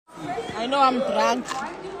I know I'm drunk.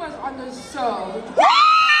 Wandi was on the show.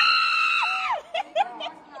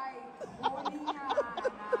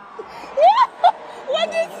 What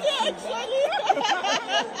is he actually?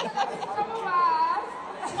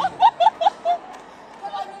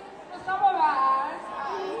 Some of us,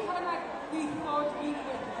 kind of we thought we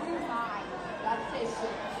would resign that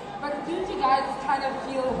session. But didn't you guys kind of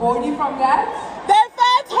feel horny from that? They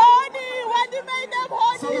felt horny. Wandi made them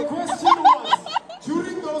horny. So the question was,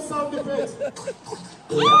 during those sound effects,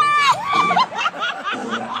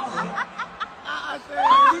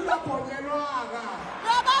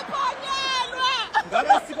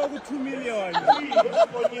 Yes, 2 million. Yes,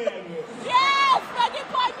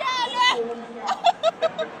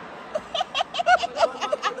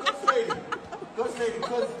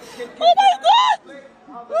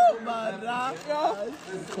 oh my God!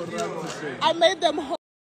 I made them horny.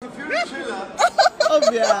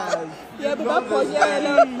 Obvious. Yeah, but when I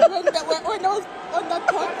was on that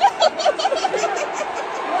podcast.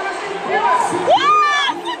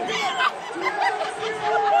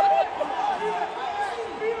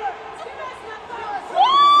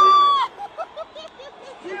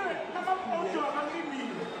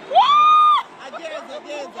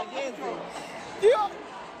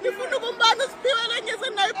 If you look at the spirit, I guess a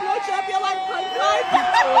night blow job, you're 1.5.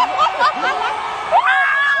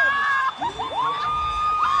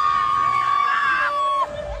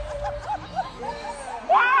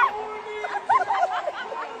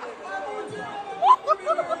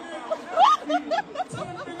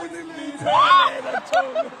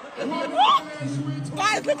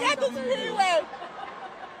 Guys, look at this speedway.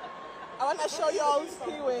 I want to show you all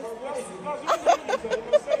speedway.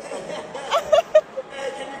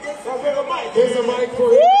 there's a mic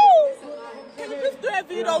for you. Can you just do a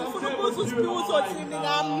video for the most of people so it's in the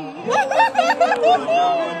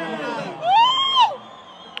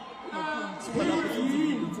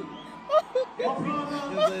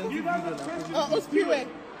Spirit.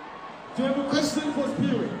 Do you have a question for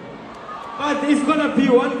Spirit? But it's gonna be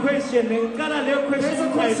one question. There's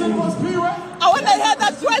a question for Spirit? I want to hear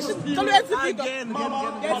that question. Let's Again.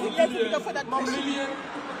 video for that question.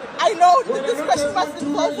 I know this question must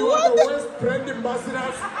involve you. West brand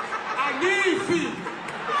ambassadors. I need fee.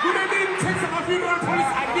 You didn't take some of your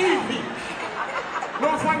police. I need fee.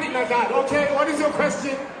 No funding like that. Okay, what is your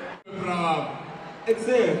question? From It's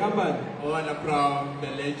there, come on. one from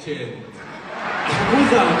the legend.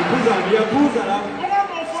 Buza, Yabuza.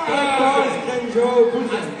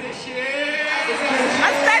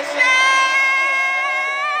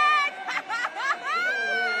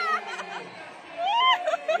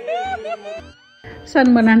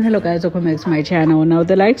 Sanibonani, hello guys, welcome back to my channel. Now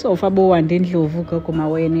the likes of Wandi,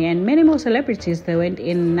 Ndlovu, and many more celebrities, they went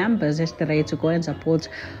in numbers yesterday to go and support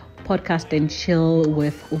Podcast and Chill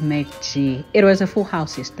with Meg G. It was a full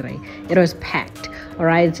house yesterday. It was packed. All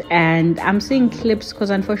right, and I'm seeing clips because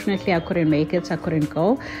unfortunately I couldn't make it, so I couldn't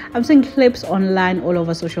go. I'm seeing clips online all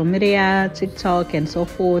over social media, TikTok and so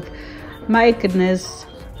forth. My goodness,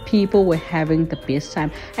 people were having the best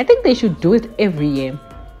time. I think they should do it every year.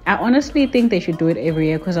 I honestly think they should do it every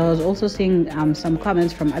year, because I was also seeing some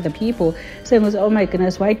comments from other people saying, oh my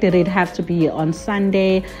goodness, why did it have to be on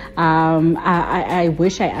Sunday? I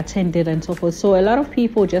wish I attended and so forth. So a lot of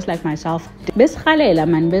people, just like myself, it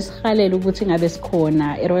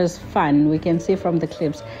was fun. We can see from the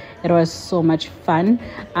clips, it was so much fun.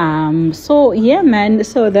 So yeah, man,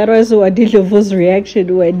 so that was Ndlovu's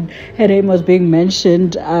reaction when her name was being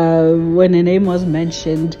mentioned, and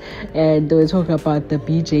they were talking about the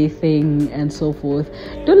BJ thing and so forth.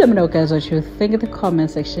 Do let me know, guys, what you think in the comment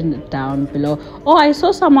section down below. Oh, I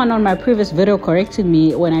saw someone on my previous video correcting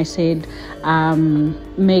me when I said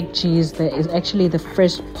Meg G's is actually the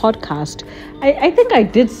first podcast. I think I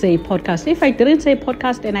did say podcast. If I didn't say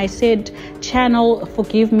podcast and I said channel,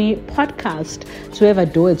 forgive me, podcast, to ever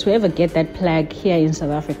do it, to ever get that flag here in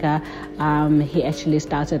South Africa, he actually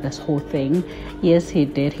started this whole thing. Yes, he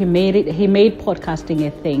did. He made podcasting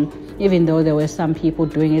a thing, even though there were some people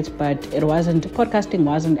doing it, but podcasting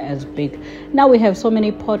wasn't as big. Now we have so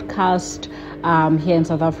many podcasts here in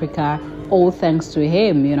South Africa, all thanks to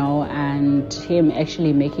him, and him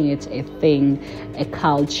actually making it a thing, a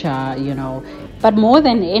culture, But more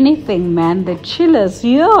than anything, man, the chillers,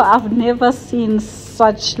 I've never seen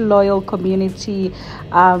such loyal community.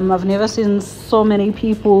 I've never seen so many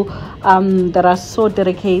people that are so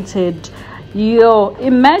dedicated.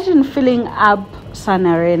 Imagine filling up Sun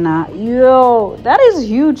Arena. That is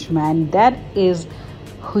huge, man. That is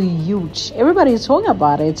huge. Everybody is talking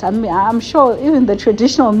about it. I mean, I'm sure even the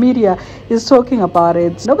traditional media is talking about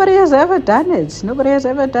it. Nobody has ever done it.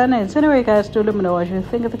 Anyway, guys, do let me know what you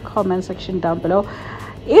think in the comment section down below.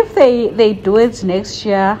 If they do it next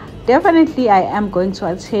year, definitely I am going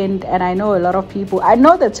to attend, and I know a lot of people. I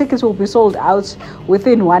know the tickets will be sold out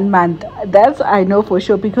within 1 month. That's I know for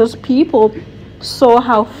sure, because people saw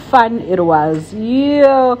how fun it was.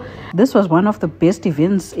 This was one of the best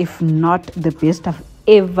events, if not the best I've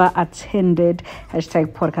ever attended.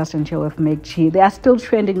 #PodcastandChill with Meg G. They are still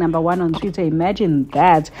trending #1 on Twitter. Imagine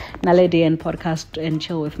that. Naledi and Podcast and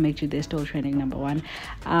Chill with Meg G, they're still trending #1.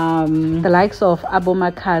 The likes of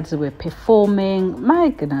Aboma Cards were performing. My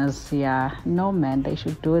goodness, yeah. No, man, they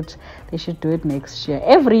should do it. They should do it next year.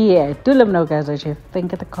 Every year. Do let me know, guys, what you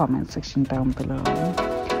think in the comment section down below.